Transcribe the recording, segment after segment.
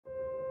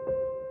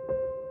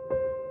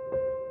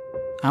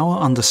our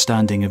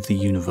understanding of the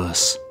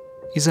universe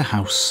is a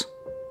house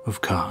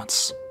of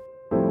cards.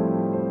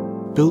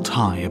 Built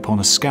high upon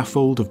a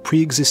scaffold of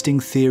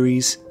pre-existing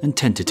theories and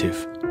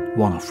tentative,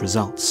 one-off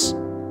results.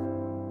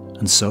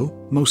 And so,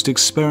 most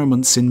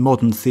experiments in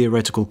modern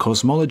theoretical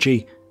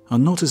cosmology are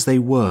not as they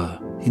were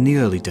in the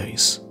early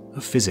days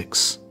of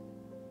physics.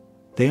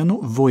 They are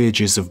not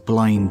voyages of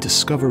blind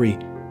discovery,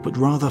 but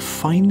rather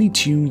finely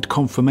tuned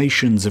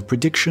confirmations of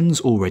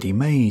predictions already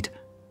made,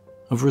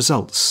 of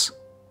results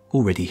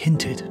already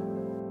hinted.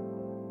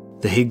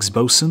 The Higgs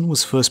boson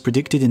was first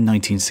predicted in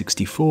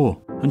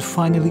 1964 and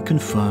finally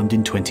confirmed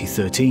in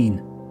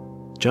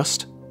 2013,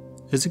 just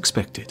as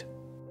expected.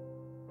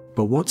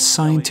 But what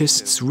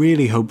scientists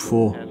really hope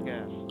for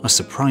are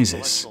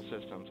surprises.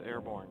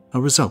 A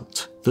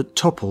result that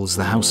topples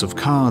the house of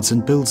cards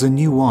and builds a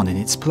new one in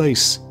its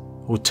place,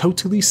 or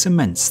totally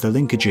cements the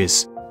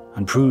linkages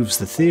and proves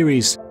the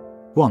theories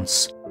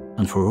once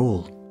and for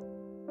all.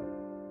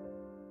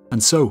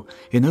 And so,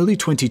 in early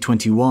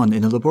 2021,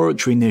 in a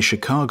laboratory near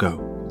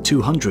Chicago,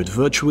 200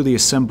 virtually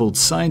assembled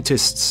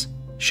scientists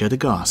shed a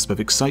gasp of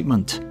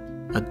excitement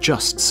at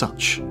just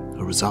such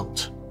a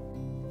result.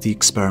 The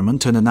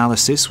experiment and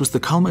analysis was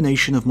the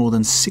culmination of more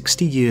than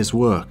 60 years'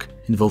 work,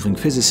 involving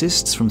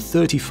physicists from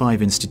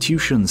 35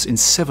 institutions in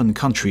 7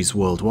 countries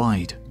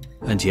worldwide.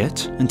 And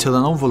yet, until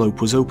an envelope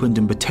was opened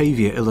in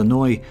Batavia,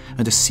 Illinois,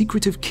 and a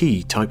secretive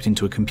key typed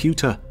into a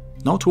computer,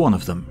 not one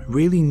of them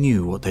really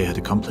knew what they had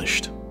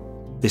accomplished.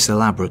 This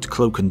elaborate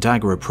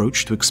cloak-and-dagger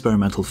approach to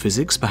experimental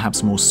physics,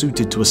 perhaps more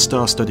suited to a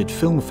star-studded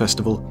film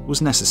festival,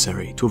 was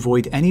necessary to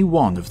avoid any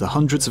one of the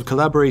hundreds of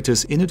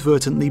collaborators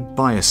inadvertently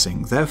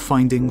biasing their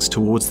findings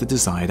towards the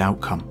desired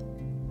outcome.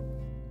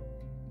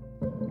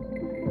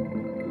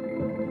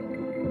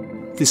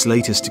 This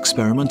latest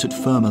experiment at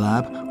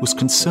Fermilab was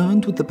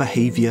concerned with the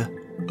behavior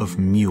of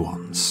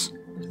muons.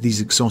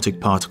 These exotic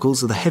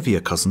particles are the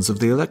heavier cousins of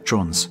the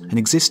electrons and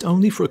exist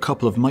only for a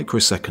couple of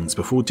microseconds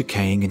before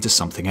decaying into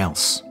something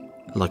else.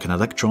 Like an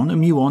electron, a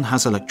muon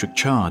has electric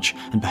charge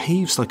and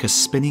behaves like a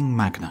spinning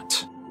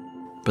magnet.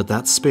 But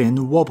that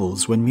spin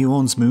wobbles when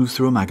muons move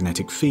through a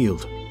magnetic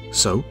field.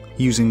 So,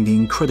 using the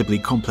incredibly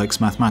complex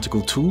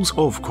mathematical tools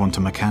of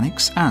quantum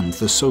mechanics and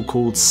the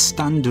so-called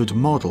standard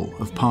model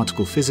of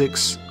particle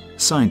physics,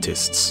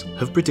 scientists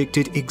have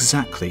predicted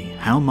exactly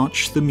how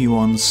much the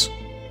muons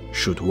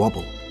should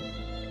wobble.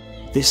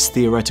 This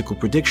theoretical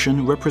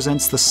prediction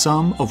represents the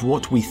sum of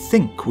what we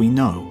think we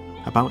know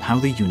about how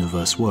the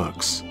universe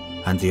works.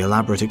 And the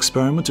elaborate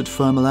experiment at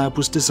Fermilab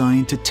was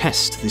designed to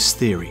test this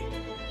theory,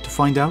 to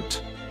find out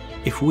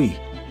if we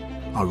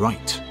are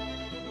right.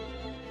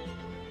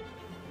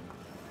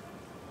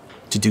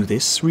 To do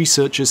this,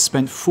 researchers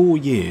spent 4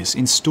 years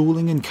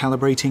installing and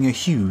calibrating a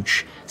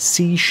huge,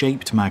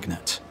 C-shaped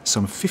magnet,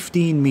 some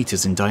 15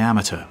 meters in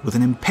diameter, with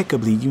an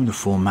impeccably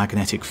uniform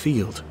magnetic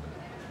field.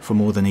 For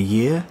more than a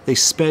year, they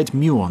sped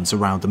muons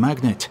around the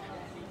magnet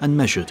and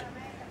measured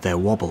their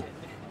wobble.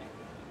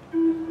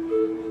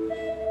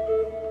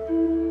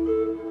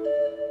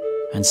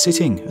 And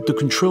sitting at the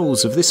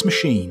controls of this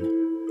machine,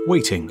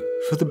 waiting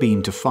for the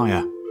beam to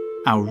fire,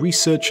 our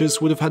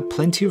researchers would have had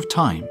plenty of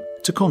time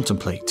to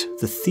contemplate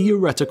the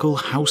theoretical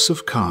house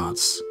of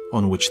cards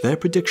on which their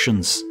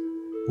predictions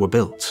were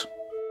built.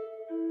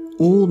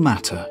 All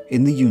matter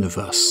in the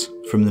universe,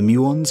 from the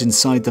muons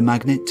inside the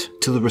magnet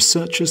to the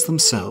researchers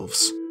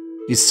themselves,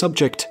 is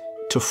subject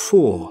to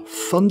 4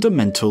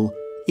 fundamental,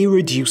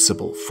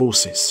 irreducible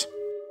forces.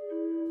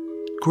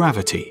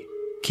 Gravity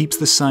keeps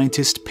the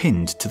scientist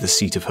pinned to the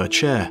seat of her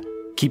chair,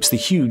 keeps the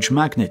huge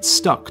magnet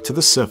stuck to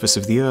the surface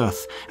of the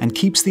Earth, and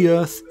keeps the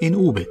Earth in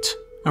orbit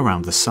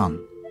around the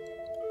Sun.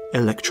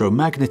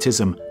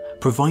 Electromagnetism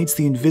provides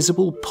the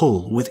invisible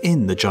pull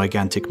within the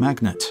gigantic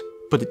magnet,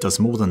 but it does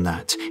more than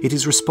that. It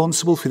is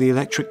responsible for the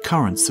electric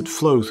currents that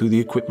flow through the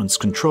equipment's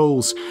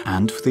controls,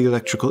 and for the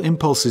electrical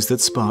impulses that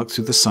spark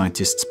through the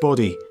scientist's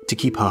body to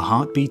keep her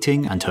heart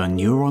beating and her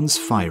neurons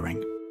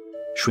firing.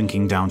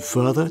 Shrinking down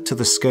further to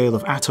the scale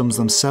of atoms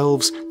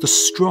themselves, the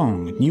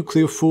strong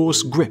nuclear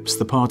force grips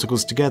the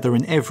particles together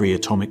in every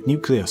atomic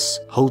nucleus,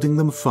 holding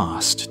them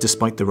fast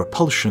despite the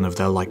repulsion of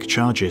their like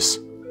charges.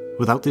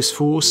 Without this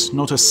force,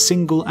 not a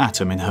single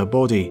atom in her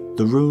body,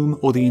 the room,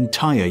 or the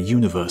entire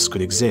universe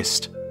could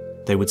exist.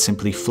 They would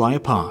simply fly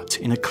apart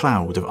in a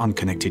cloud of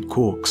unconnected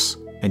quarks.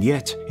 And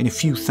yet, in a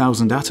few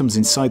thousand atoms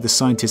inside the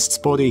scientist's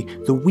body,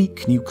 the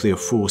weak nuclear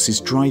force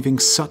is driving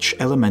such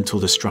elemental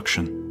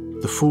destruction.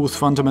 The 4th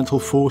fundamental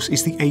force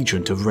is the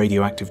agent of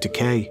radioactive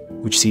decay,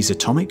 which sees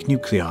atomic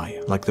nuclei,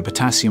 like the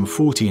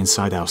potassium-40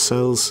 inside our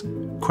cells,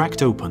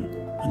 cracked open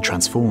and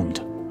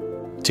transformed.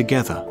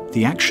 Together,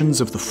 the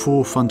actions of the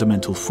 4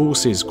 fundamental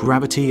forces,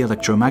 gravity,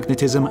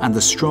 electromagnetism, and the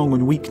strong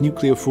and weak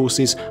nuclear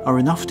forces, are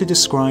enough to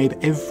describe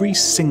every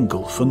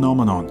single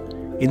phenomenon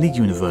in the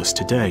universe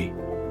today.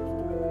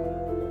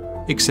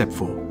 Except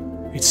for,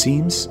 it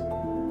seems,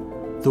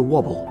 the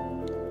wobble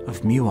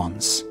of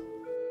muons.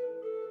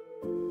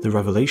 The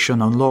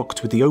revelation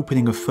unlocked with the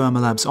opening of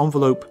Fermilab's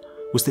envelope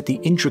was that the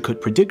intricate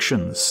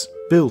predictions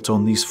built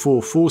on these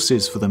 4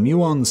 forces for the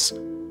muons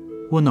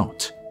were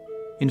not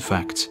in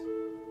fact,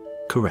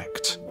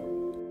 correct.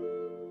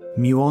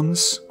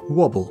 Muons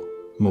wobble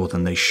more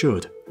than they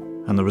should,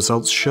 and the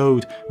results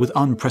showed with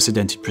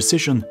unprecedented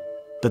precision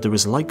that there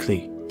is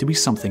likely to be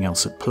something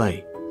else at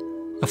play,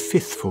 a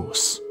fifth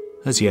force,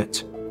 as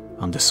yet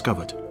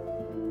undiscovered.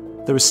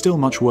 There is still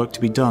much work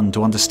to be done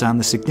to understand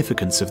the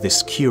significance of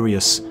this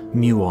curious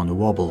muon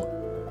wobble,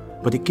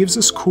 but it gives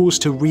us cause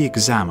to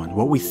re-examine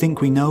what we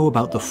think we know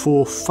about the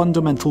four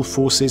fundamental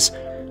forces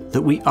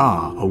that we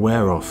are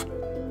aware of.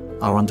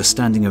 Our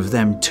understanding of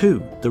them,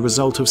 too, the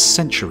result of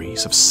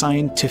centuries of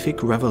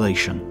scientific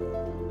revelation.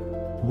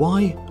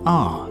 Why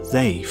are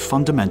they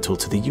fundamental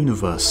to the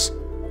universe,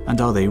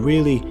 and are they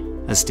really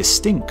as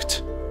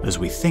distinct as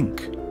we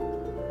think?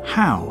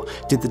 How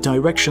did the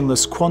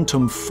directionless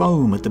quantum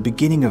foam at the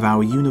beginning of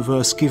our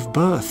universe give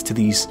birth to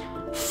these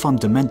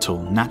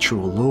fundamental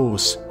natural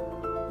laws?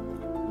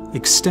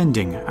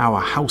 Extending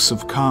our house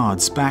of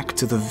cards back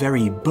to the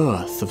very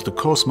birth of the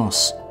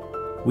cosmos,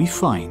 we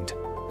find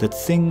that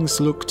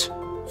things looked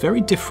very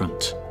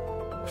different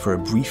for a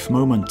brief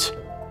moment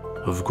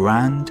of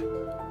grand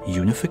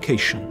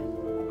unification.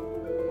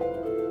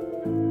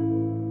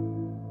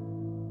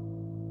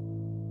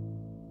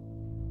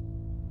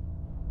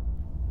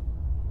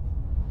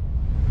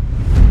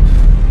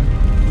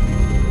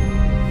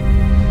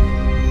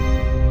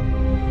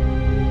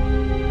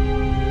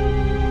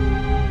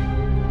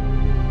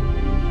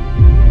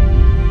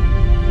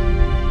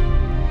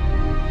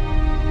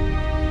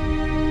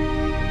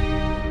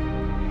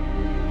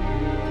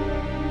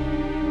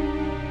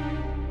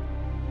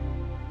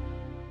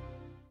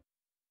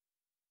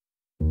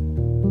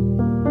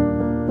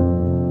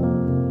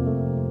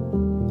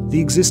 The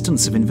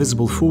existence of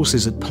invisible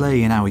forces at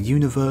play in our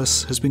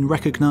universe has been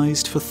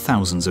recognized for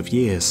thousands of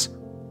years,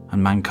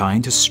 and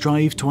mankind has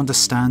strived to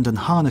understand and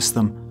harness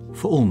them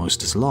for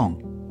almost as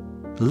long.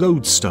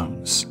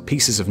 Lodestones,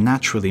 pieces of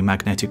naturally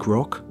magnetic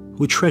rock,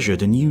 were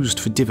treasured and used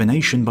for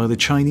divination by the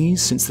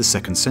Chinese since the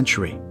 2nd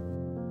century.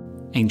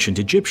 Ancient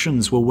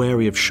Egyptians were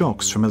wary of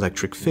shocks from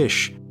electric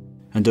fish,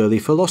 and early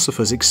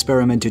philosophers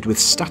experimented with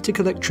static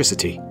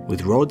electricity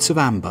with rods of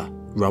amber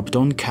rubbed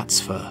on cat's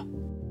fur.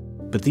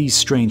 But these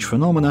strange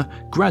phenomena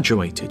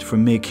graduated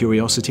from mere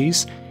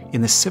curiosities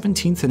in the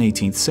 17th and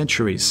 18th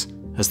centuries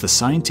as the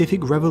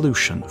scientific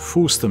revolution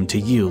forced them to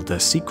yield their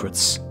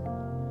secrets.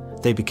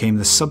 They became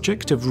the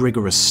subject of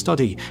rigorous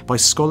study by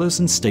scholars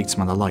and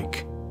statesmen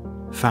alike.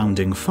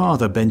 Founding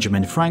father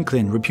Benjamin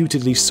Franklin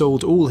reputedly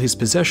sold all his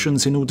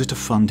possessions in order to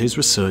fund his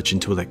research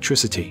into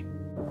electricity.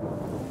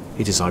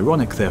 It is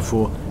ironic,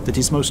 therefore, that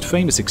his most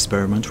famous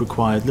experiment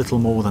required little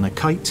more than a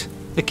kite,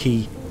 a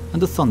key,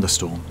 and a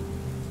thunderstorm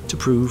to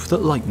prove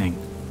that lightning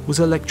was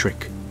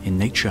electric in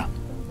nature.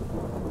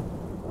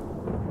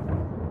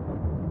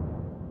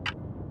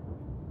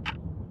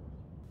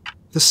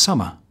 The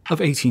summer of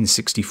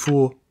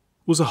 1864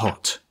 was a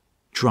hot,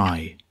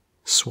 dry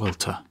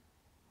swelter.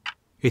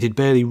 It had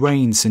barely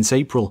rained since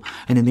April,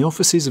 and in the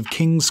offices of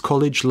King's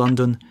College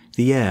London,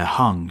 the air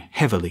hung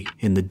heavily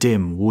in the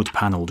dim,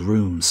 wood-panelled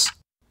rooms.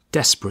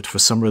 Desperate for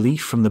some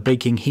relief from the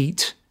baking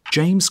heat,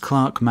 James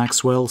Clerk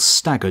Maxwell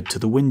staggered to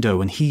the window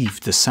and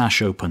heaved the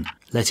sash open,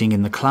 letting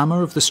in the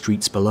clamour of the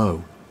streets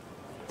below.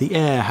 The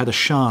air had a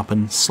sharp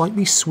and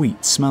slightly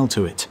sweet smell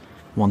to it,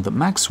 one that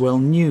Maxwell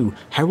knew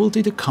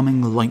heralded a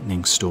coming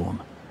lightning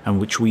storm, and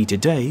which we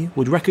today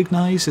would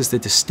recognise as the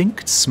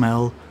distinct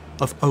smell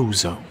of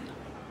ozone.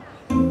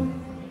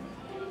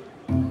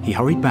 He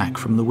hurried back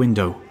from the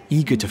window,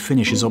 eager to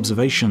finish his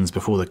observations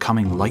before the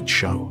coming light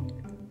show.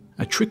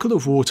 A trickle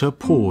of water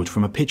poured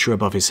from a pitcher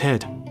above his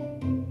head.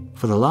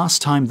 For the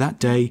last time that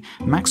day,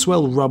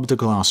 Maxwell rubbed a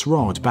glass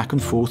rod back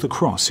and forth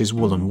across his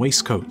woolen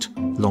waistcoat,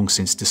 long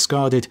since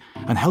discarded,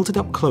 and held it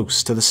up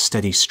close to the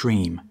steady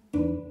stream.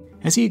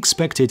 As he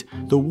expected,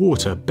 the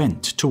water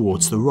bent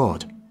towards the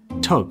rod,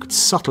 tugged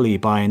subtly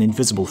by an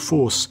invisible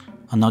force.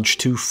 A nudge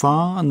too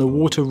far and the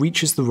water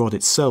reaches the rod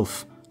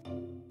itself.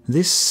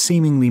 This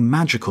seemingly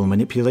magical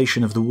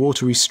manipulation of the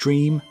watery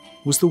stream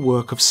was the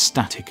work of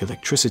static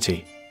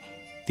electricity,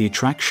 the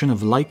attraction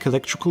of like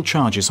electrical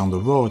charges on the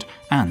rod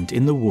and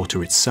in the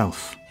water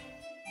itself.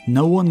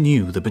 No one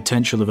knew the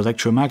potential of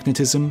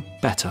electromagnetism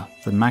better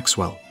than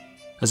Maxwell.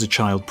 As a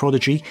child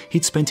prodigy,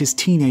 he'd spent his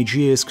teenage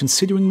years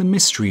considering the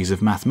mysteries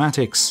of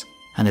mathematics,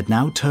 and had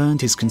now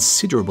turned his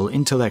considerable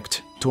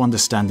intellect to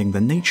understanding the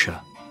nature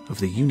of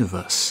the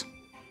universe.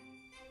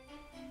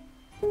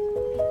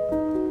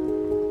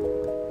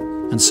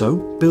 And so,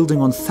 building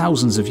on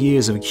thousands of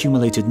years of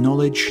accumulated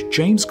knowledge,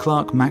 James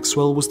Clerk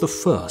Maxwell was the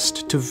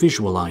first to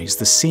visualize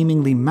the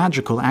seemingly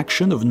magical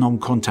action of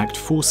non-contact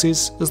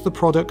forces as the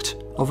product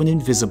of an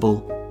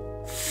invisible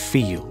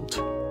field,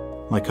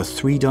 like a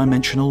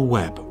three-dimensional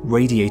web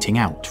radiating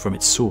out from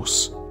its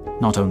source.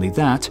 Not only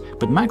that,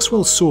 but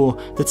Maxwell saw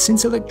that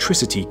since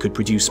electricity could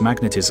produce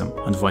magnetism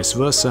and vice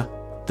versa,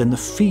 then the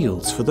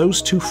fields for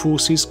those two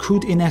forces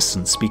could in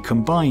essence be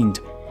combined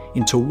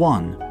into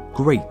one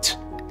great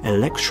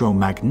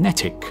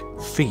electromagnetic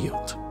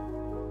field.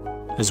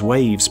 As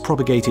waves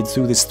propagated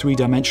through this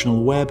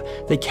three-dimensional web,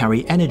 they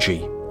carry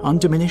energy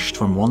undiminished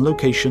from one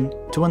location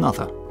to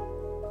another.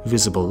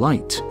 Visible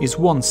light is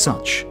one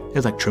such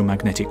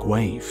electromagnetic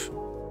wave.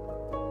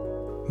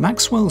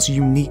 Maxwell's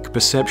unique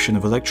perception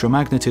of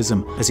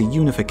electromagnetism as a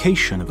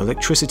unification of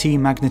electricity,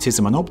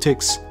 magnetism and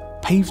optics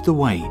paved the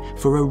way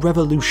for a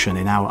revolution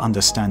in our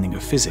understanding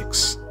of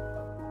physics.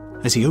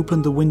 As he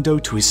opened the window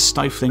to his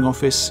stifling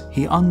office,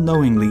 he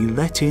unknowingly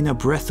let in a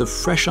breath of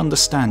fresh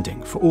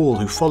understanding for all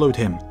who followed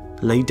him,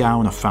 laid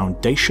down a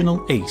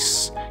foundational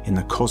ace in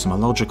the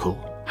cosmological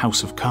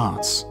house of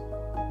cards.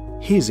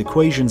 His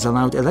equations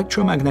allowed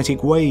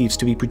electromagnetic waves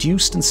to be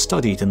produced and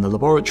studied in the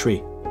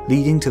laboratory,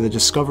 leading to the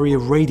discovery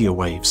of radio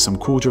waves some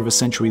quarter of a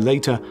century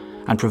later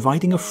and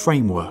providing a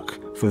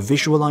framework for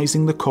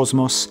visualizing the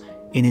cosmos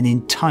in an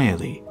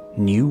entirely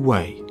new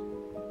way,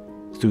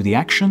 through the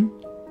action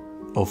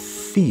of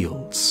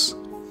fields.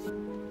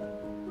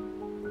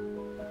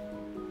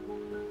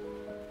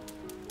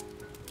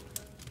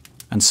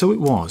 And so it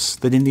was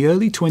that in the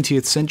early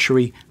 20th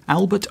century,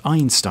 Albert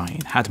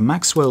Einstein had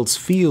Maxwell's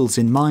fields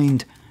in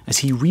mind as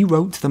he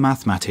rewrote the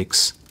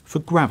mathematics for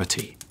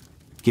gravity,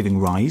 giving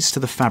rise to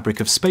the fabric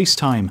of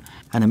space-time,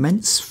 an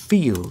immense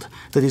field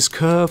that is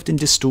curved and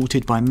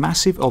distorted by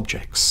massive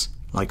objects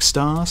like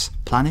stars,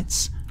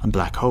 planets, and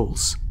black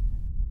holes.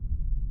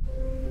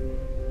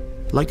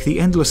 Like the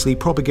endlessly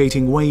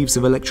propagating waves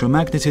of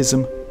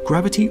electromagnetism,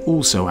 gravity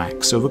also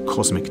acts over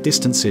cosmic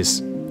distances,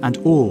 and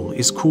all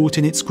is caught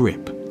in its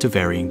grip to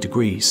varying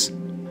degrees.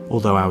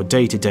 Although our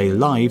day-to-day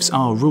lives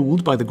are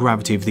ruled by the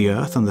gravity of the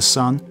Earth and the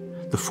Sun,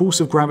 the force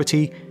of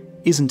gravity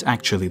isn't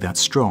actually that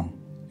strong.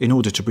 In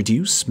order to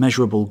produce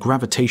measurable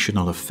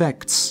gravitational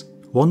effects,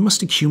 one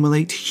must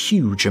accumulate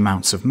huge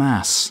amounts of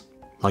mass,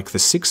 like the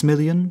 6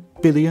 million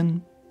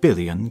billion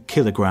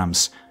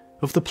kilograms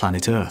of the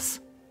planet Earth.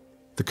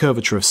 The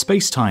curvature of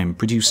space-time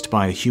produced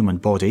by a human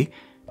body,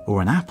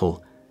 or an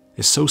apple,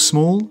 is so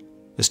small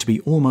as to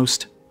be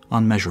almost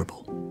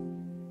unmeasurable.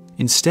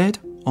 Instead,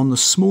 on the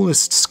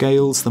smallest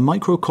scales, the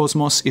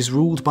microcosmos is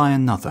ruled by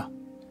another,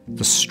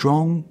 the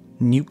strong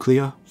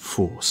nuclear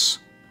force.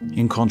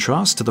 In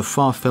contrast to the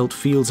far-felt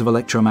fields of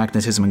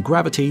electromagnetism and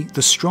gravity,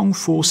 the strong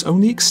force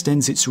only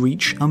extends its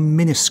reach a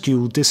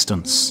minuscule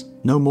distance,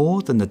 no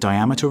more than the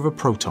diameter of a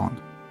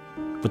proton.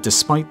 But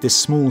despite this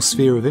small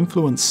sphere of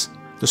influence,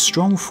 the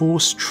strong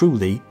force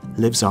truly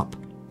lives up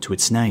to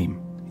its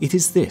name. It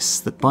is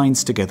this that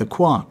binds together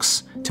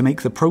quarks to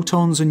make the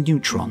protons and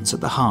neutrons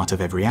at the heart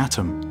of every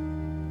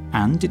atom.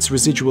 And its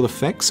residual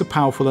effects are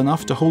powerful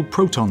enough to hold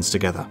protons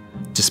together,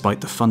 despite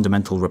the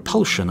fundamental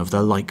repulsion of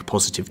their like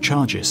positive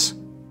charges.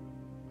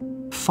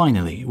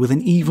 Finally, with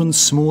an even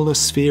smaller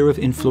sphere of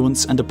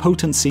influence and a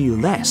potency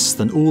less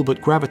than all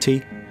but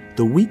gravity,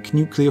 the weak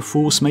nuclear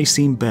force may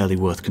seem barely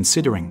worth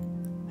considering.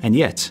 And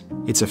yet,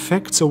 its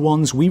effects are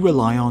ones we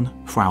rely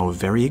on for our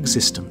very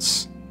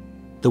existence.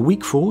 The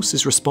weak force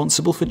is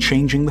responsible for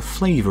changing the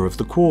flavour of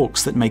the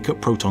quarks that make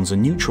up protons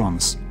and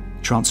neutrons,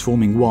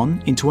 transforming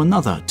one into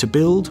another to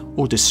build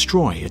or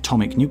destroy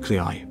atomic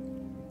nuclei.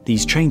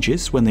 These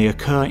changes, when they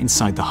occur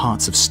inside the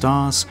hearts of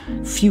stars,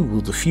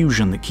 fuel the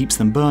fusion that keeps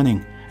them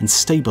burning and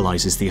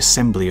stabilizes the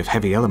assembly of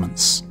heavy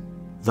elements.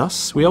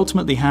 Thus, we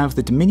ultimately have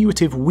the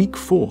diminutive weak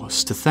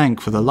force to thank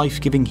for the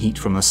life-giving heat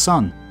from the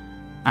sun,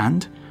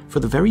 and for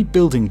the very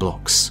building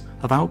blocks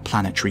of our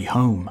planetary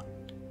home.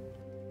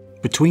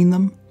 Between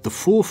them, the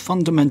four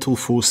fundamental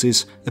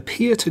forces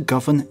appear to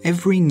govern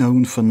every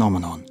known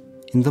phenomenon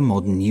in the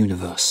modern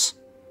universe.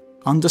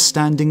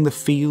 Understanding the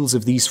fields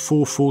of these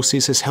four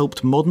forces has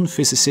helped modern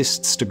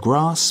physicists to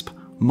grasp,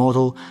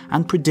 model,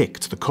 and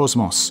predict the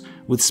cosmos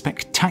with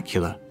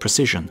spectacular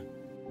precision.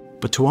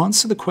 But to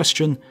answer the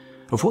question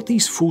of what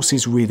these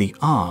forces really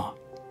are,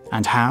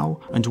 and how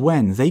and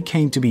when they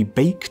came to be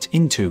baked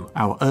into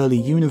our early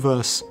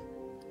universe,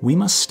 we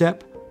must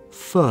step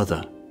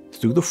further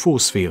through the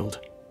force field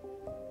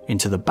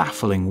into the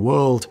baffling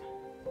world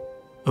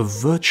of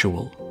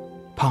virtual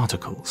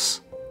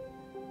particles.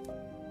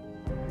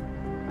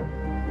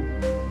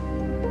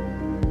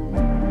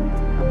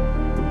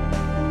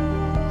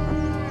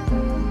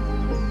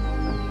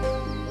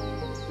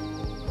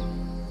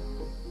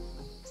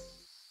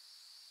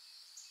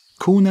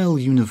 Cornell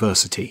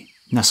University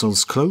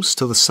nestles close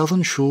to the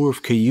southern shore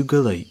of Cayuga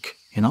Lake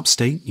in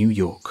upstate New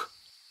York.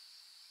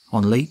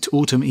 On late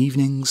autumn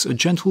evenings, a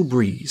gentle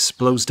breeze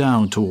blows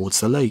down towards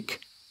the lake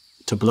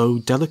to blow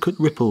delicate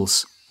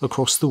ripples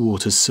across the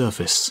water's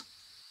surface.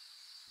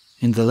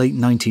 In the late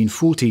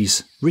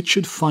 1940s,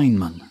 Richard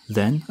Feynman,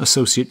 then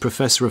Associate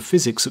Professor of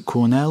Physics at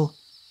Cornell,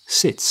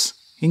 sits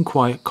in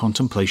quiet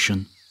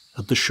contemplation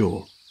at the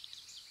shore.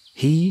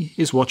 He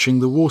is watching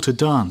the water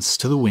dance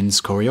to the wind's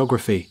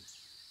choreography,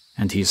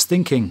 and he is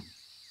thinking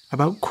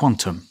about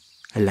quantum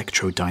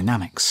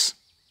electrodynamics.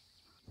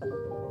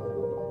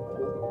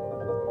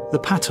 The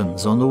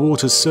patterns on the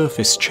water's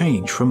surface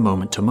change from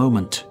moment to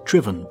moment,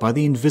 driven by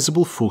the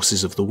invisible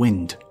forces of the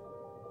wind.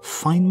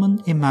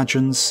 Feynman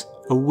imagines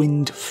a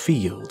wind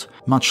field,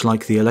 much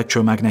like the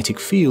electromagnetic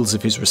fields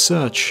of his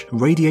research,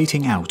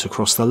 radiating out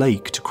across the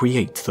lake to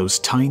create those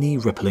tiny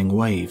rippling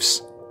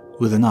waves.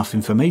 With enough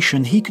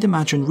information, he could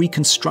imagine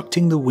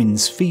reconstructing the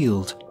wind's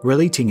field,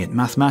 relating it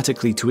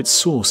mathematically to its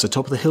source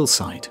atop the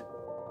hillside.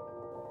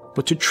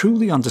 But to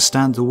truly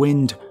understand the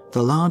wind,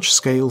 the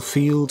large-scale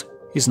field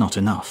is not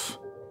enough.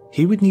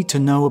 He would need to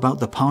know about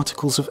the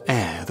particles of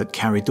air that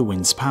carried the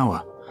wind's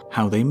power,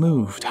 how they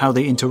moved, how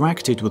they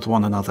interacted with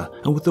one another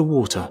and with the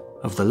water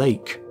of the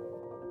lake.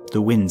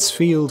 The wind's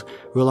field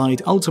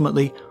relied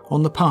ultimately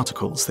on the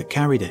particles that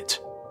carried it.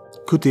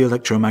 Could the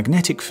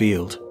electromagnetic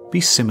field be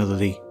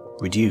similarly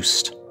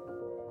reduced?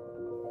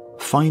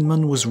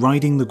 Feynman was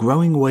riding the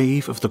growing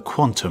wave of the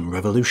quantum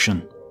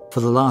revolution. For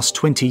the last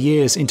 20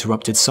 years,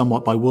 interrupted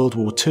somewhat by World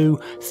War II,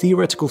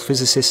 theoretical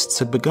physicists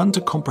had begun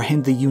to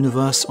comprehend the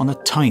universe on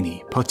a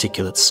tiny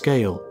particulate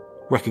scale,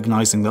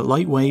 recognizing that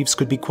light waves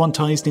could be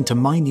quantized into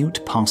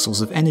minute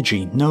parcels of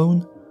energy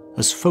known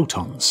as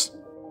photons.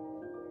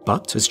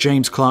 But, as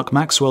James Clerk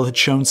Maxwell had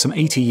shown some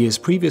 80 years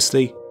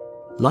previously,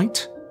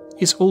 light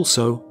is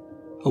also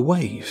a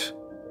wave,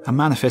 a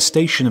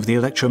manifestation of the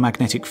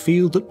electromagnetic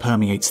field that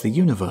permeates the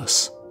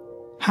universe.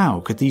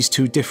 How could these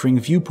two differing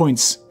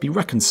viewpoints be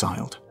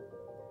reconciled?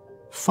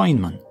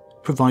 Feynman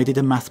provided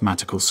a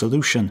mathematical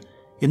solution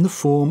in the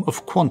form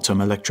of quantum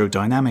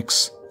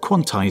electrodynamics,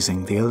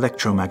 quantizing the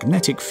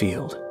electromagnetic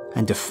field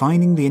and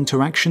defining the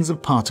interactions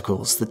of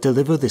particles that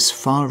deliver this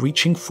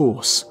far-reaching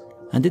force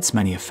and its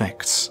many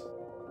effects.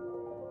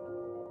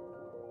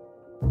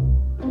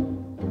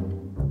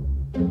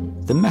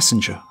 The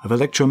messenger of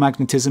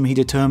electromagnetism, he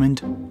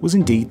determined, was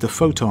indeed the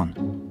photon.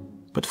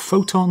 But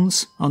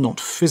photons are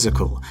not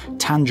physical,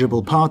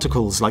 tangible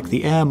particles like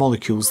the air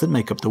molecules that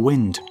make up the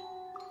wind.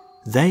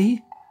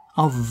 They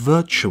are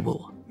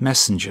virtual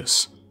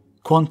messengers,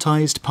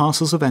 quantized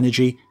parcels of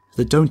energy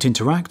that don't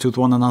interact with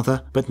one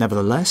another but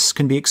nevertheless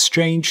can be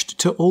exchanged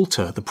to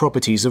alter the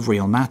properties of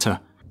real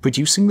matter,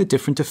 producing the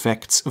different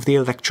effects of the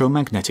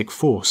electromagnetic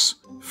force.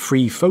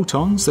 Free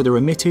photons that are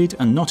emitted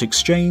and not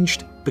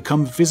exchanged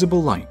become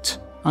visible light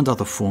and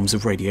other forms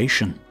of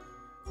radiation.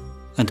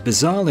 And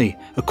bizarrely,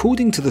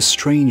 according to the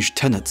strange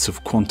tenets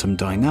of quantum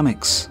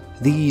dynamics,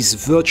 these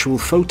virtual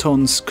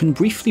photons can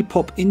briefly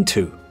pop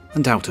into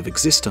and out of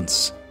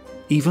existence,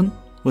 even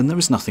when there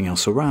is nothing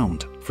else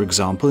around, for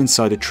example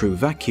inside a true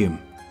vacuum.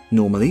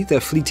 Normally,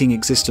 their fleeting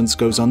existence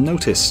goes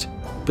unnoticed,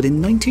 but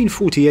in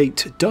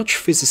 1948, Dutch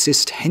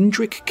physicist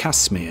Hendrik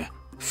Casimir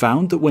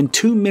found that when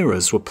two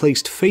mirrors were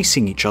placed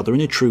facing each other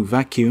in a true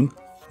vacuum,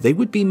 they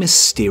would be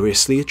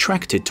mysteriously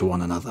attracted to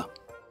one another.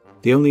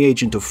 The only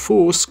agent of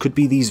force could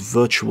be these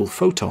virtual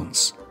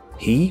photons.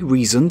 He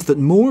reasoned that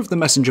more of the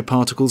messenger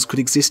particles could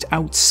exist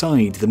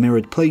outside the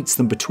mirrored plates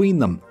than between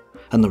them,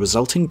 and the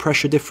resulting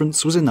pressure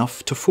difference was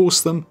enough to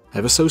force them,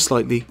 ever so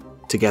slightly,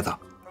 together.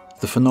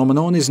 The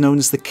phenomenon is known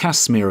as the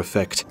Casimir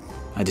effect,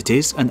 and it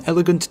is an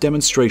elegant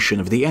demonstration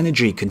of the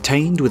energy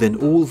contained within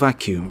all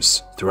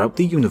vacuums throughout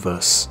the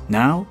universe,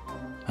 now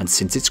and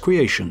since its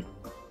creation.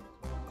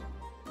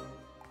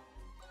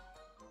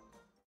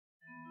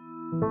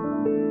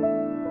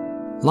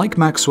 Like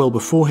Maxwell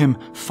before him,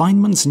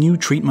 Feynman's new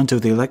treatment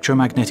of the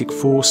electromagnetic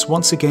force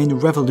once again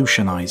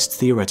revolutionized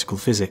theoretical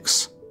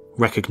physics.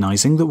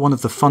 Recognizing that one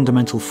of the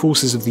fundamental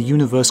forces of the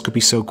universe could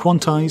be so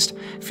quantized,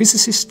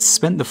 physicists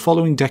spent the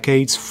following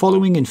decades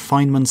following in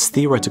Feynman's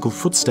theoretical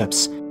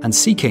footsteps and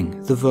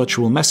seeking the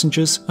virtual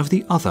messengers of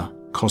the other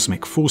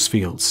cosmic force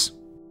fields.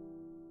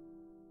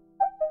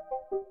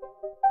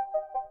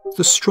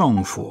 The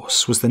strong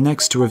force was the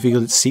next to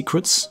reveal its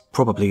secrets,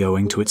 probably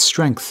owing to its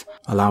strength,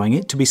 allowing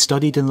it to be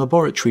studied in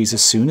laboratories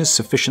as soon as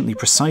sufficiently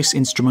precise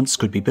instruments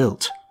could be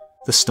built.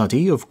 The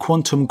study of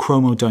quantum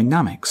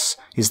chromodynamics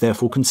is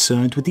therefore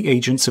concerned with the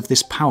agents of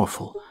this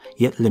powerful,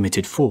 yet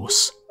limited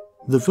force.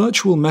 The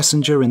virtual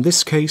messenger in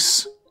this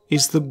case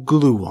is the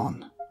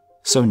gluon,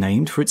 so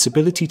named for its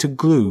ability to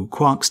glue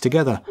quarks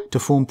together to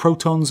form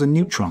protons and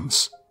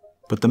neutrons.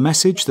 But the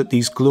message that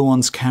these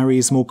gluons carry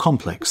is more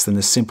complex than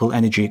the simple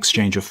energy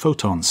exchange of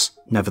photons.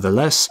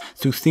 Nevertheless,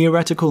 through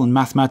theoretical and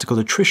mathematical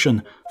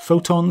attrition,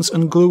 photons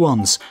and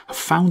gluons have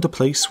found a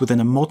place within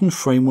a modern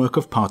framework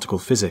of particle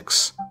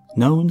physics,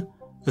 known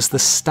as the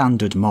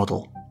Standard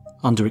Model.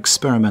 Under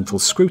experimental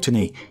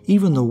scrutiny,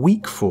 even the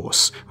weak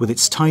force, with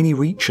its tiny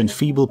reach and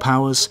feeble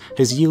powers,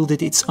 has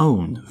yielded its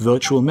own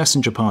virtual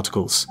messenger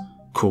particles,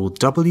 called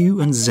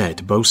W and Z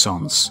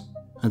bosons.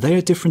 And they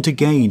are different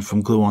again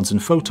from gluons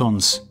and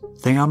photons.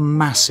 They are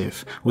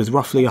massive, with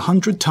roughly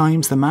 100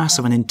 times the mass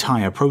of an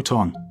entire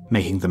proton,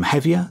 making them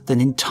heavier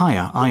than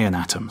entire iron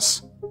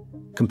atoms.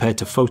 Compared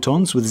to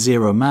photons with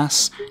zero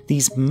mass,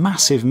 these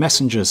massive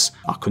messengers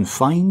are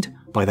confined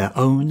by their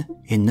own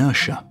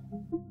inertia.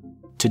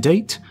 To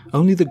date,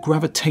 only the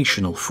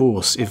gravitational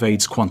force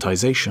evades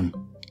quantization.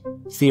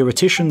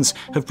 Theoreticians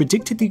have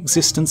predicted the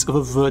existence of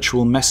a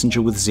virtual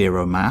messenger with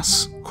zero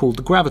mass, called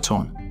the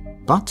graviton,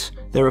 but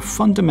there are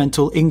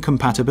fundamental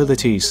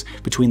incompatibilities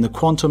between the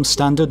quantum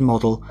standard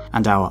model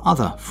and our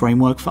other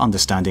framework for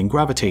understanding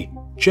gravity,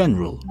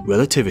 general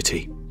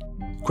relativity.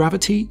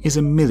 Gravity is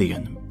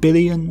 1,000,000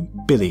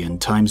 billion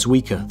times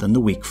weaker than the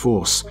weak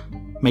force,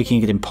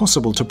 making it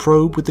impossible to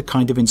probe with the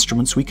kind of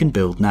instruments we can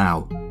build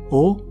now,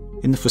 or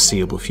in the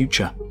foreseeable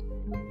future.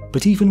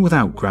 But even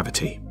without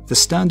gravity, the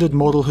Standard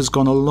Model has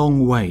gone a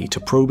long way to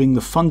probing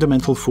the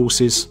fundamental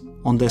forces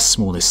on their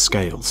smallest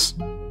scales.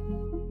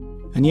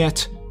 And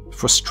yet,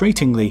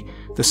 frustratingly,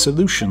 the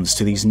solutions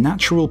to these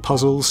natural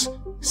puzzles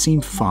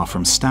seem far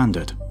from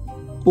standard.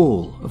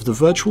 All of the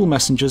virtual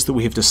messengers that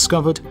we have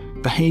discovered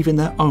behave in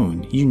their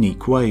own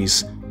unique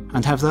ways,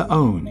 and have their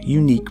own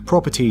unique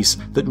properties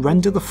that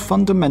render the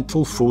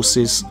fundamental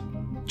forces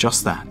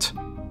just that.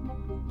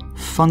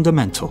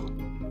 Fundamental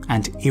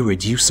and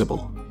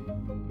irreducible.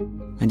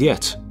 And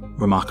yet,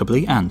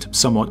 remarkably and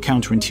somewhat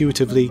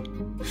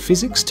counterintuitively,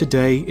 physics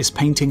today is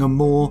painting a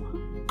more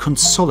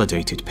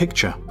consolidated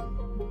picture,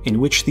 in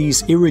which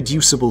these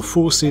irreducible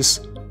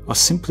forces are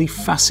simply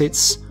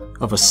facets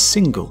of a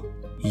single,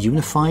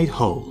 unified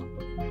whole,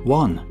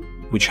 one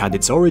which had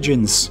its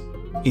origins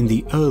in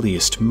the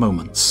earliest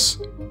moments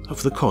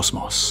of the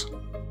cosmos.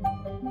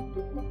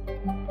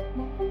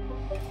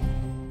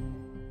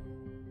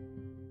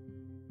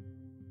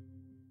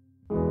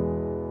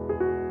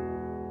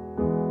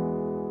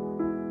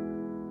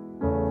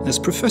 As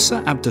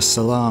Professor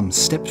Abdus-Salam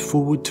stepped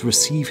forward to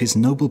receive his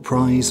Nobel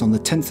Prize on the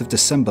 10th of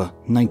December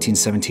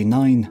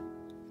 1979,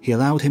 he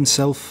allowed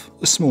himself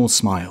a small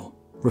smile,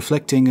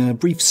 reflecting a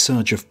brief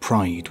surge of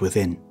pride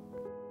within.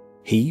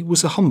 He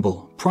was a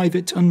humble,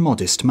 private and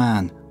modest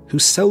man who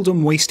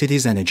seldom wasted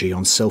his energy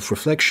on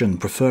self-reflection,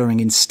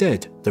 preferring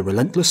instead the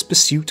relentless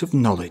pursuit of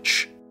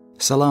knowledge.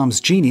 Salam's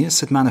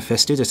genius had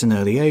manifested at an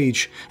early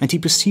age, and he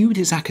pursued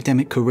his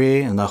academic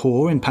career in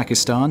Lahore in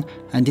Pakistan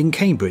and in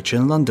Cambridge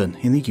and London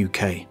in the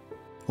UK.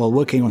 While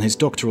working on his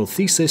doctoral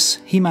thesis,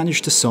 he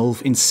managed to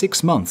solve in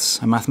 6 months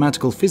a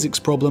mathematical physics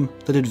problem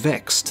that had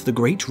vexed the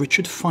great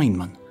Richard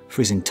Feynman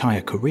for his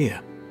entire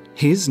career.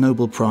 His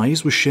Nobel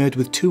Prize was shared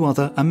with 2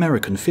 other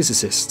American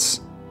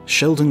physicists,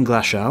 Sheldon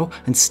Glashow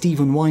and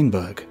Steven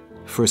Weinberg,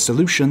 for a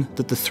solution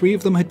that the 3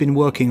 of them had been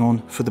working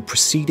on for the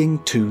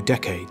preceding 2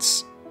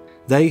 decades.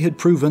 They had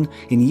proven,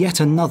 in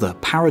yet another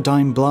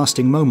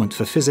paradigm-blasting moment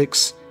for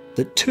physics,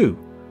 that 2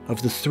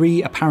 of the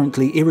 3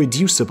 apparently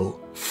irreducible,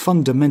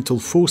 fundamental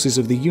forces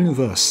of the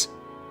universe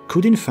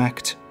could in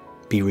fact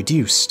be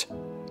reduced,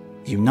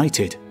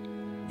 united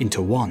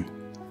into one.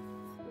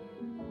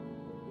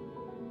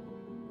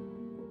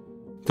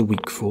 The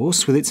weak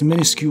force, with its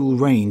minuscule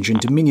range and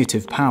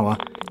diminutive power,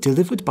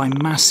 delivered by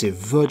massive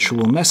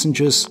virtual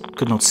messengers,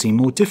 could not seem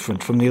more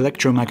different from the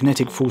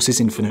electromagnetic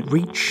force's infinite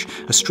reach,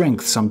 a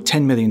strength some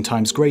 10 million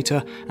times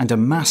greater, and a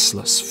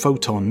massless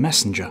photon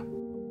messenger.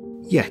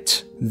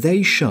 Yet,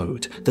 they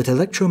showed that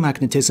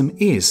electromagnetism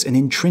is an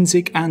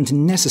intrinsic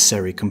and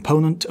necessary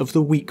component of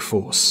the weak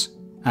force,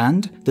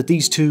 and that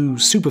these 2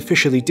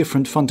 superficially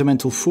different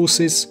fundamental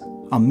forces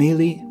are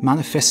merely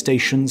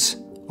manifestations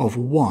of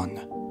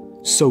one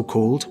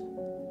so-called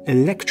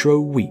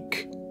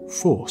electro-weak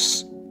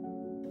force.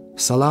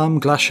 Salam,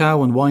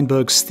 Glashow and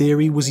Weinberg's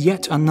theory was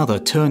yet another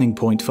turning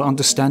point for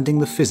understanding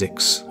the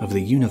physics of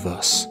the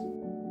universe.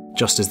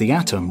 Just as the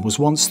atom was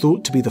once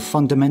thought to be the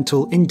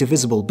fundamental,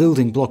 indivisible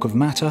building block of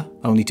matter,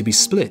 only to be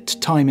split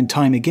time and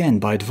time again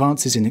by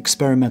advances in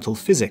experimental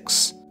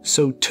physics,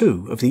 so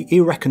 2 of the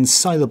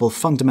irreconcilable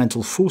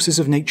fundamental forces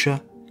of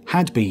nature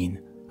had been,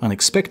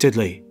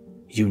 unexpectedly,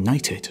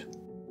 united.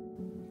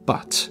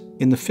 But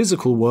in the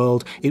physical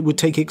world, it would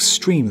take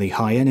extremely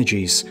high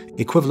energies,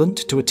 equivalent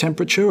to a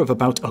temperature of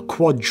about a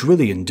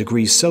quadrillion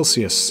degrees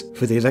Celsius,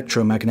 for the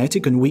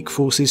electromagnetic and weak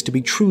forces to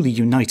be truly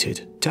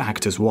united to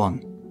act as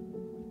one.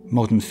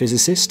 Modern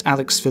physicist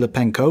Alex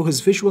Filipenko has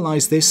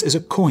visualized this as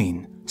a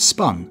coin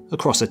spun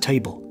across a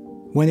table.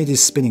 When it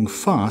is spinning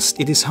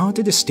fast, it is hard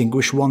to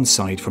distinguish one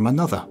side from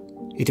another.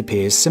 It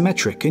appears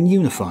symmetric and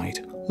unified,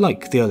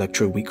 like the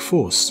electroweak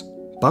force.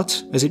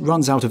 But as it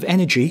runs out of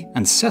energy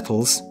and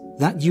settles,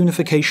 that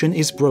unification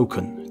is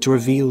broken to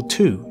reveal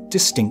 2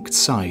 distinct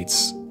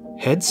sides,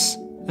 heads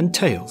and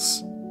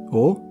tails,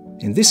 or,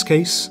 in this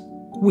case,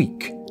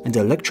 weak and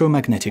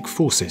electromagnetic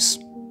forces.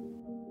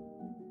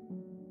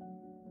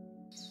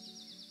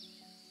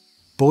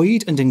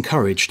 Buoyed and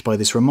encouraged by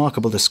this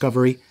remarkable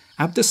discovery,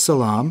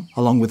 Abdus-Salam,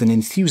 along with an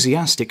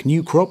enthusiastic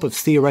new crop of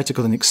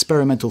theoretical and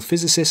experimental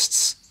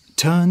physicists,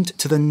 turned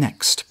to the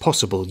next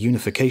possible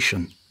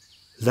unification,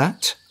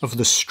 that of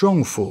the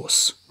strong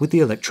force with the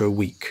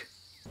electro-weak.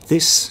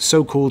 This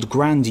so-called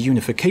grand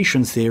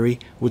unification theory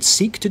would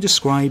seek to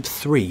describe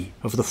 3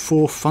 of the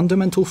 4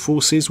 fundamental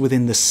forces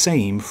within the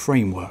same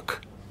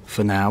framework.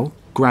 For now,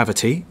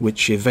 gravity,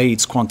 which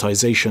evades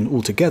quantization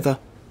altogether,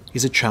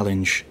 is a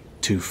challenge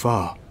too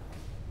far.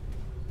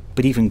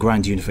 But even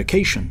grand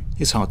unification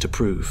is hard to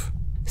prove.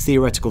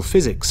 Theoretical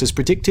physics has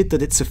predicted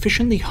that at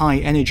sufficiently high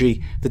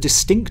energy, the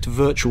distinct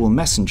virtual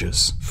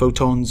messengers,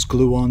 photons,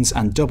 gluons,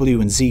 and W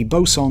and Z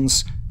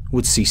bosons,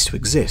 would cease to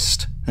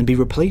exist and be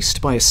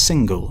replaced by a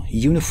single,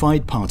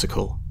 unified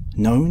particle,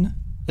 known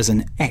as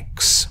an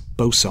X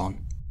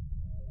boson.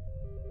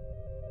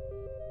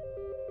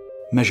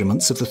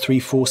 Measurements of the 3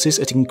 forces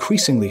at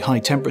increasingly high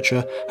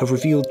temperature have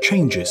revealed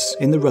changes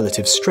in the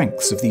relative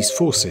strengths of these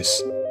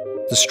forces.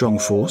 The strong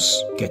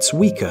force gets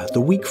weaker,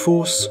 the weak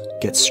force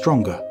gets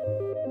stronger.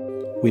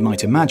 We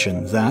might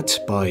imagine that,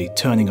 by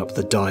turning up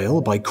the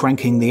dial, by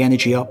cranking the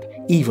energy up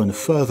even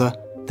further,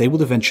 they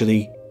will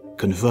eventually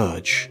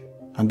converge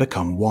and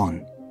become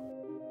one.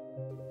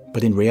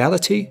 But in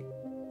reality,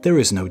 there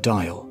is no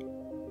dial.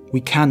 We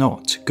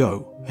cannot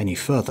go any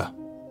further.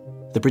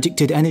 The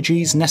predicted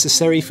energies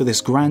necessary for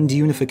this grand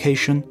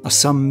unification are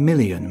some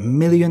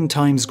million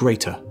times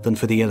greater than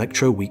for the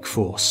electro-weak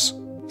force.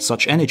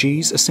 Such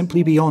energies are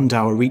simply beyond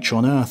our reach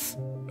on Earth,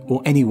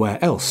 or anywhere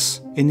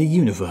else in the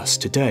universe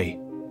today.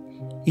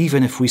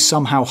 Even if we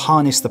somehow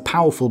harness the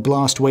powerful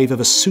blast wave of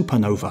a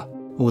supernova,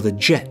 or the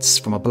jets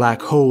from a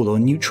black hole or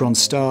neutron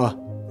star,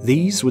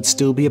 these would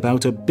still be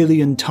about 1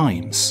 billion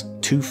times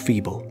too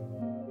feeble.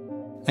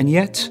 And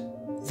yet,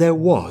 there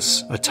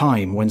was a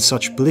time when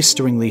such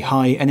blisteringly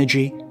high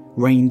energy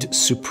reigned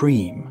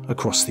supreme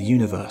across the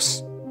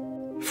universe.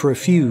 For a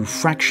few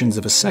fractions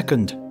of a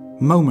second,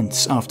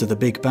 moments after the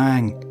Big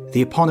Bang,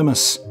 the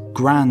eponymous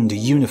Grand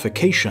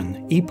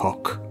Unification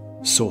Epoch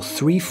saw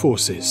 3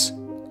 forces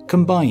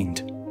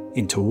combined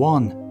into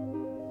one,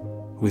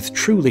 with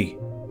truly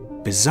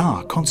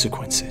bizarre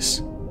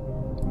consequences.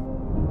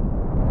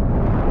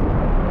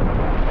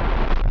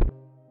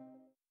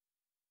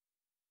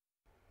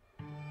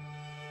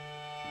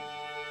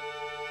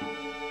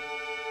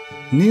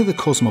 Near the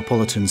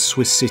cosmopolitan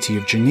Swiss city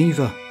of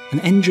Geneva, an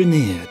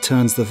engineer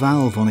turns the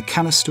valve on a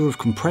canister of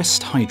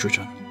compressed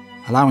hydrogen,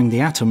 allowing the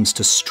atoms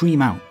to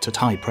stream out at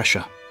high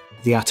pressure.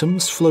 The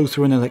atoms flow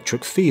through an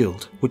electric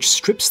field, which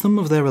strips them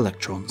of their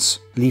electrons,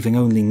 leaving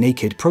only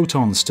naked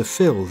protons to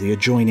fill the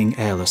adjoining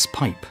airless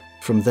pipe.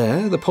 From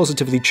there, the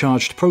positively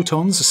charged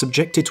protons are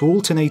subjected to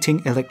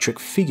alternating electric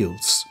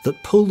fields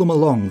that pull them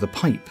along the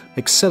pipe,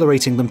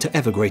 accelerating them to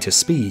ever greater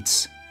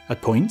speeds.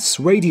 At points,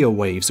 radio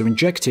waves are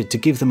injected to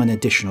give them an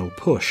additional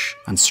push,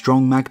 and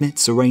strong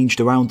magnets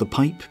arranged around the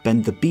pipe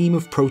bend the beam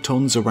of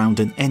protons around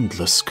an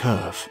endless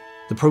curve.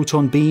 The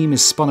proton beam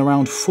is spun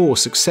around 4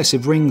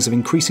 successive rings of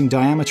increasing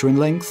diameter and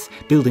length,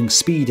 building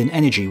speed and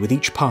energy with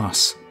each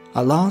pass.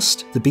 At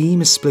last, the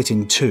beam is split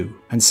in 2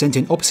 and sent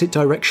in opposite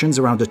directions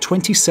around a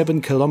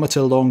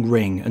 27-kilometer-long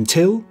ring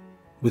until,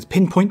 with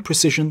pinpoint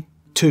precision,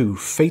 2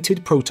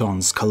 fated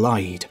protons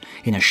collide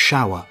in a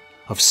shower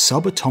of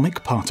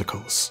subatomic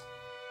particles.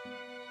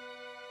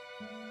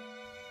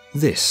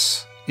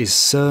 This is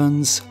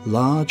CERN's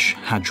Large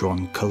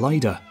Hadron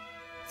Collider,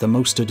 the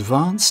most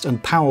advanced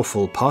and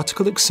powerful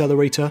particle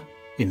accelerator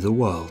in the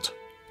world.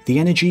 The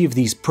energy of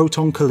these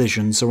proton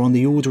collisions are on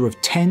the order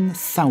of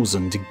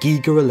 10,000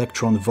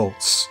 giga-electron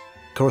volts,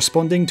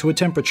 corresponding to a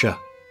temperature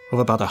of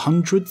about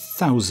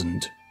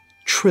 100,000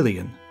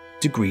 trillion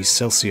degrees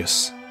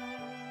Celsius.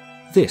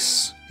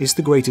 This is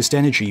the greatest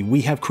energy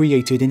we have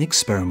created in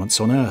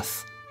experiments on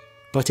Earth,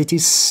 but it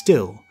is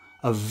still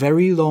a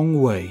very long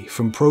way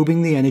from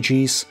probing the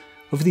energies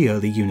of the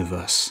early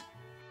universe.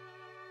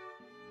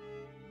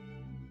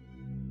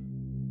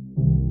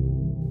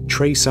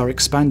 Trace our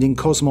expanding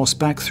cosmos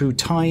back through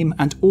time,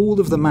 and all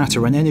of the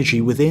matter and energy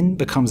within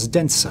becomes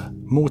denser,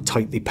 more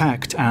tightly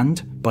packed,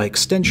 and, by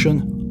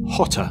extension,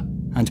 hotter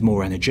and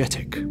more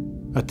energetic.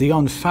 At the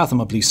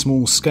unfathomably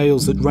small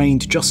scales that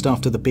reigned just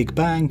after the Big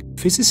Bang,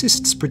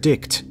 physicists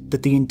predict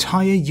that the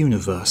entire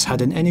universe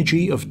had an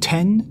energy of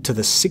 10 to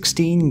the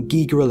 16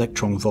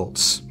 giga-electron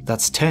volts.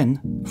 That's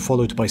 10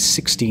 followed by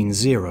 16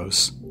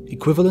 zeros,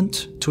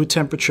 equivalent to a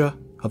temperature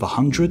of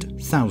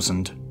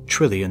 100,000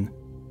 trillion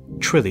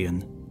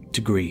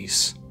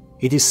degrees.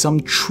 It is some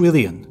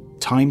trillion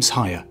times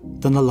higher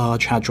than the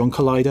Large Hadron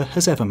Collider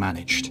has ever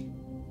managed,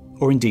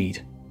 or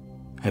indeed,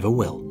 ever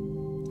will.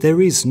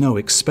 There is no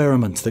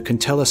experiment that can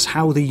tell us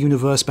how the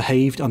universe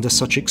behaved under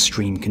such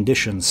extreme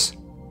conditions,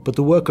 but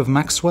the work of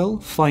Maxwell,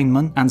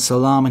 Feynman, and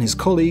Salam and his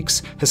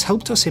colleagues has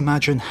helped us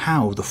imagine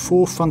how the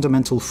 4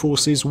 fundamental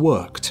forces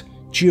worked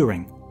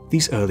during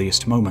these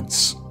earliest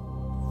moments.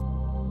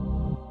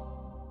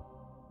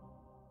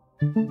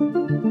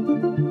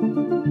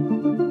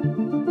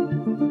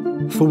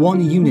 For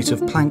 1 unit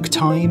of Planck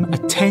time, a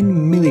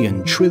 10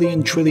 million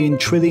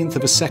trillionth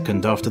of a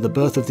second after the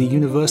birth of the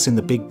universe in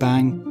the Big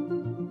Bang,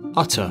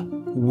 utter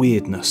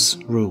weirdness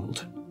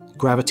ruled.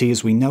 Gravity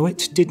as we know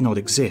it did not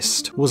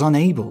exist, was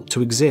unable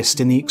to exist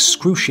in the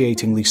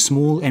excruciatingly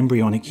small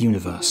embryonic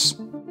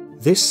universe.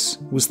 This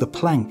was the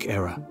Planck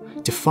era,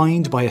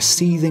 defined by a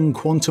seething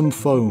quantum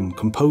foam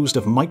composed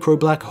of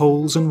micro-black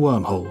holes and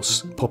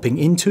wormholes, popping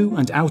into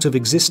and out of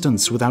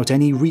existence without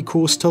any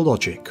recourse to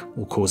logic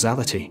or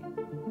causality.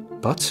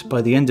 But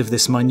by the end of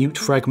this minute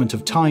fragment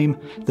of time,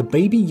 the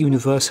baby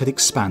universe had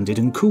expanded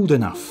and cooled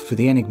enough for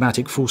the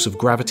enigmatic force of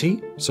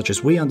gravity, such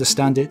as we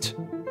understand it,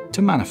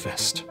 to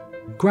manifest.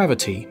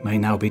 Gravity may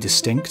now be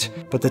distinct,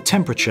 but the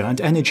temperature and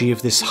energy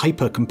of this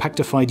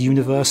hyper-compactified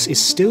universe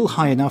is still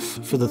high enough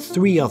for the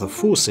 3 other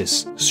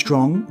forces,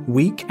 strong,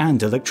 weak,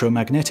 and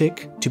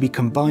electromagnetic, to be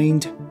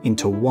combined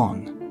into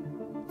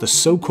one: the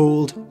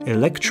so-called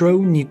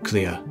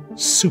electronuclear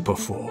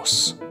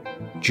superforce.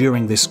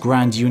 During this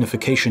grand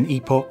unification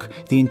epoch,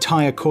 the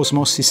entire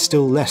cosmos is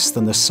still less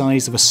than the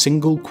size of a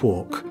single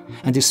quark,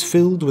 and is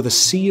filled with a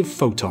sea of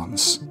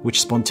photons,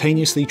 which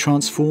spontaneously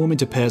transform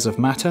into pairs of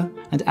matter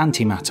and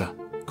antimatter,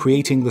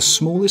 creating the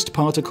smallest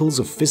particles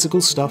of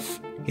physical stuff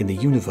in the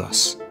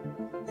universe.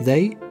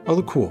 They are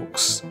the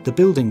quarks, the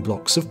building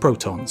blocks of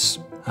protons,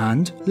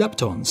 and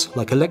leptons,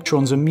 like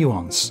electrons and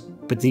muons.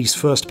 But these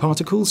first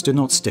particles do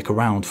not stick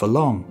around for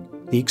long.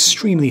 The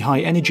extremely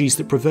high energies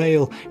that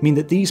prevail mean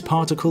that these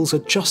particles are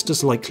just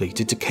as likely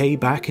to decay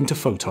back into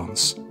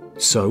photons.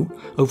 So,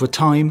 over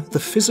time, the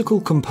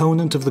physical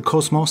component of the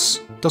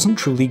cosmos doesn't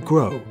truly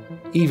grow.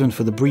 Even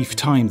for the brief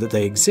time that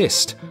they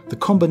exist, the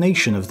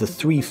combination of the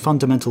three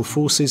fundamental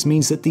forces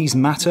means that these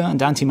matter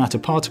and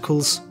antimatter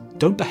particles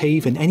don't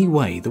behave in any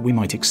way that we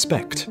might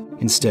expect.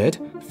 Instead,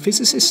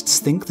 physicists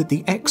think that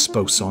the X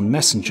boson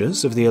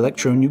messengers of the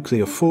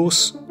electronuclear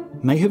force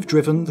may have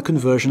driven the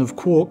conversion of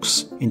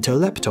quarks into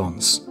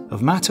leptons,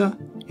 of matter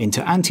into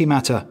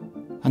antimatter,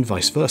 and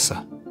vice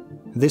versa.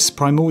 This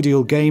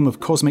primordial game of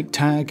cosmic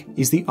tag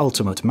is the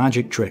ultimate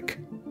magic trick.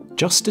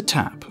 Just a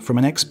tap from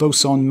an X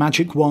boson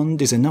magic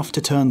wand is enough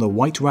to turn the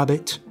white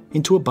rabbit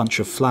into a bunch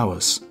of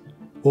flowers,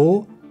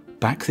 or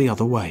back the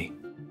other way.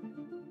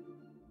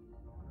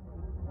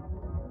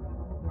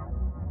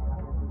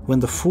 When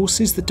the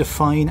forces that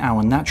define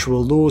our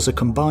natural laws are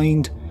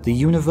combined, the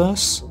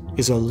universe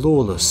is a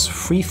lawless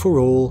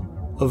free-for-all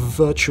of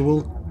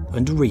virtual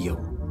and real,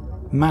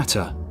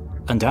 matter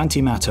and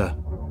antimatter,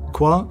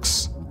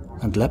 quarks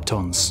and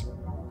leptons.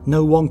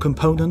 No one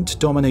component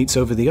dominates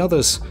over the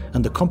others,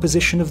 and the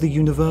composition of the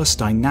universe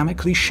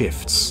dynamically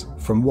shifts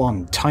from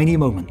one tiny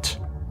moment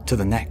to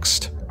the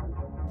next.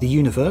 The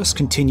universe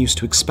continues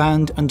to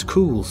expand and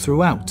cool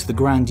throughout the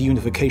Grand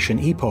Unification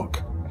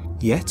Epoch.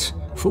 Yet,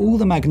 for all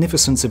the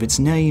magnificence of its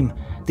name,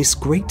 this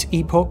great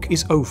epoch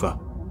is over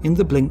in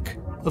the blink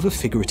of a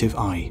figurative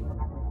eye.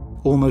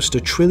 Almost a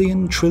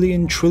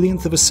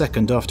trillionth of a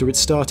second after it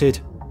started,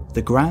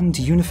 the Grand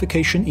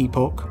Unification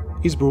Epoch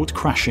is brought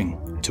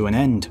crashing to an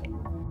end.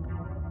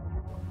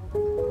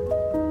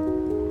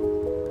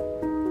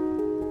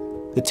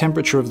 The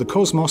temperature of the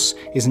cosmos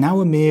is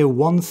now a mere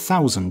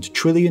 1,000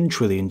 trillion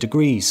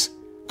degrees,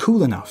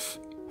 cool enough,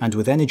 and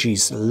with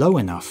energies low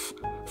enough,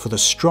 for the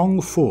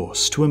strong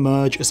force to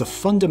emerge as a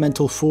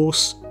fundamental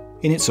force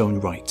in its own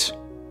right.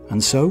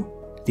 And so,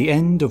 the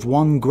end of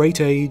one great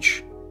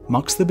age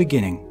marks the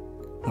beginning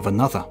of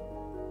another.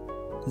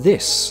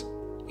 This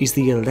is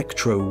the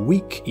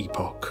electro-weak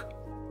epoch,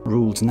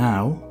 ruled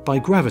now by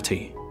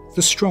gravity,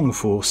 the strong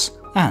force,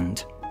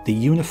 and the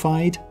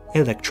unified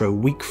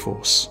electro-weak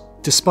force.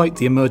 Despite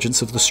the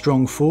emergence of the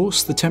strong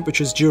force, the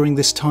temperatures during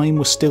this time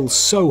were still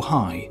so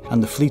high,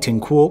 and the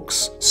fleeting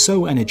quarks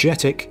so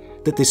energetic,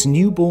 that this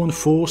newborn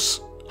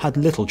force had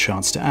little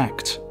chance to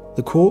act.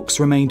 The quarks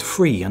remained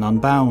free and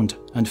unbound,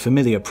 and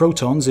familiar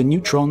protons and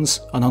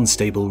neutrons an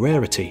unstable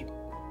rarity.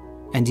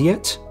 And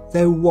yet,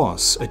 there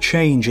was a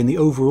change in the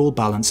overall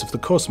balance of the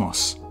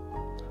cosmos.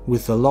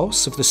 With the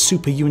loss of the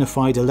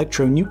superunified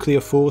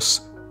electronuclear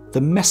force,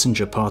 the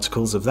messenger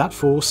particles of that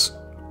force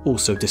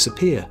also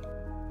disappear.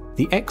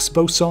 The X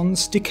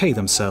bosons decay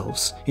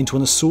themselves into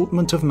an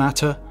assortment of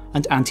matter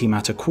and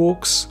antimatter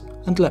quarks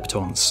and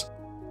leptons.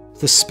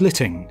 The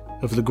splitting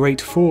of the great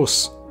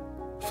force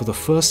for the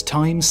first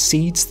time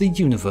seeds the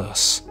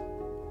universe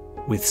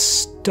with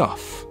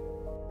stuff.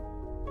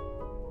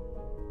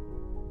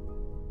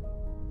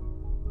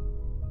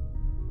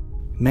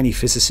 Many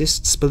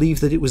physicists believe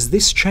that it was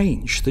this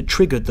change that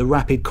triggered the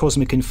rapid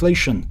cosmic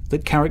inflation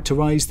that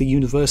characterized the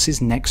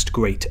universe's next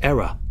great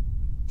era.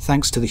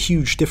 Thanks to the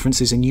huge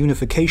differences in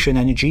unification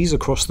energies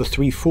across the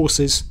three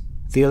forces,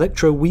 the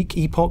electro-weak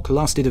epoch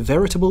lasted a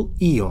veritable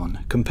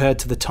eon compared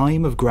to the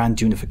time of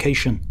Grand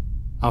Unification.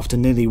 After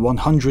nearly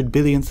 100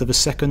 billionth of a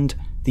second,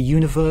 the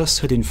universe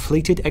had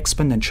inflated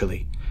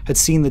exponentially, had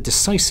seen the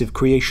decisive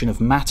creation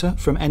of matter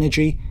from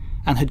energy,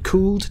 and had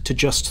cooled to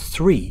just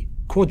 3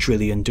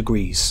 quadrillion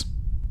degrees.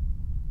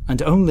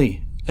 And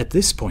only at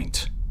this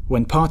point,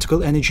 when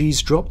particle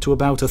energies dropped to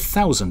about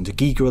 1,000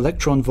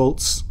 gigaelectron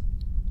volts,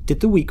 did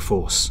the weak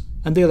force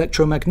and the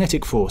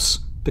electromagnetic force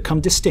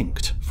become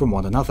distinct from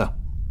one another.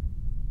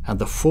 And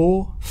the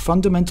 4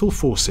 fundamental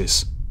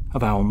forces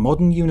of our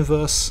modern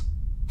universe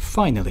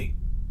finally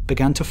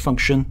began to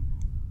function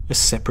as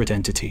separate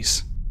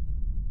entities.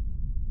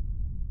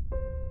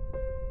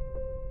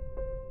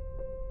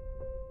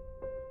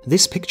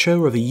 This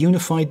picture of a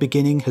unified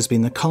beginning has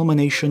been the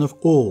culmination of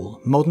all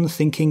modern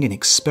thinking in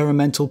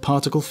experimental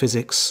particle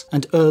physics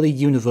and early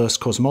universe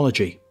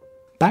cosmology,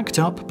 backed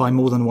up by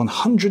more than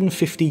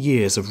 150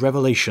 years of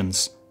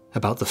revelations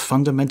about the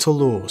fundamental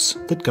laws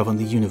that govern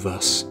the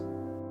universe.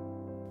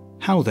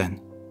 How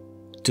then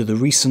do the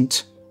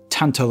recent,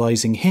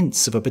 tantalizing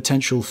hints of a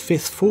potential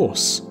 5th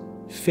force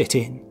fit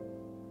in?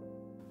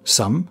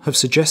 Some have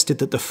suggested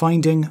that the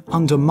finding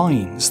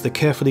undermines the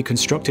carefully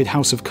constructed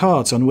house of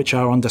cards on which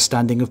our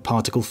understanding of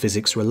particle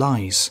physics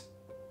relies.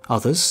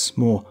 Others,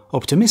 more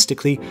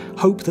optimistically,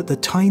 hope that the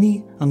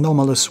tiny,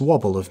 anomalous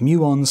wobble of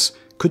muons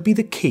could be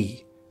the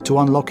key to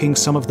unlocking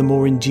some of the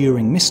more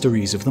enduring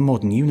mysteries of the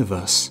modern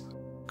universe.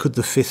 Could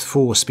the fifth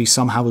force be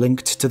somehow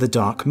linked to the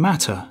dark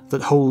matter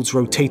that holds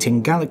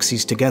rotating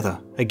galaxies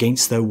together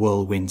against their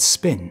whirlwind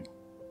spin?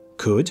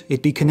 Could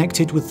it be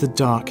connected with the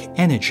dark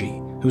energy,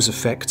 whose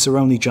effects are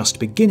only just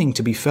beginning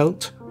to be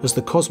felt as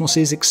the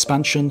cosmos's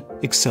expansion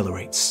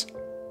accelerates?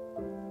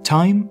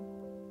 Time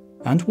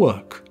and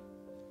work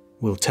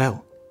will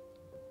tell.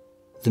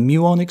 The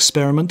Muon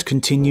experiment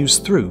continues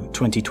through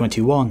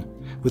 2021,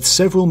 with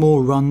several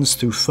more runs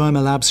through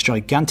Fermilab's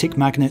gigantic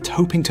magnet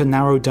hoping to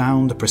narrow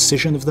down the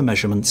precision of the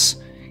measurements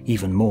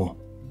even more.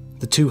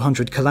 The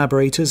 200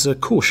 collaborators are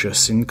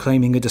cautious in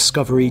claiming a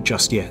discovery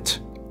just yet.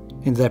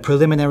 In their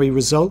preliminary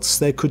results,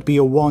 there could be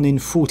a 1 in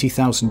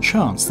 40,000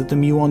 chance that the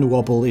Muon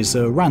wobble is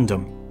a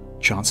random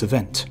chance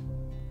event.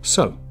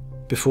 So,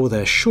 before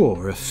they're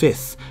sure a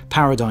fifth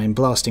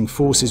paradigm-blasting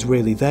force is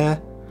really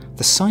there,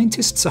 the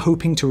scientists are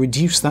hoping to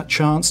reduce that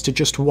chance to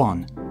just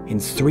 1 in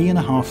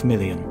 3.5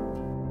 million.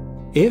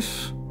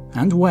 If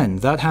and when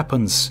that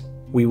happens,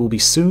 we will be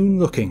soon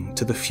looking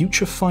to the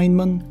future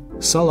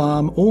Feynman,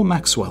 Salam or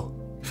Maxwell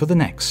for the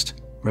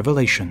next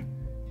revelation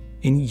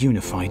in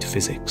unified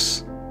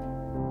physics.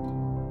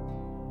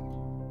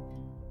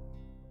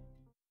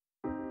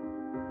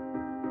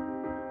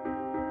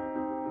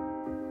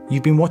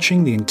 You've been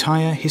watching the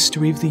entire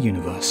history of the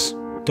universe.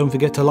 Don't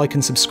forget to like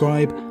and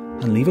subscribe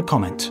and leave a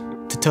comment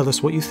to tell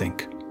us what you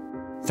think.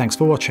 Thanks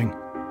for watching,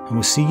 and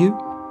we'll see you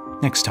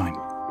next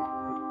time.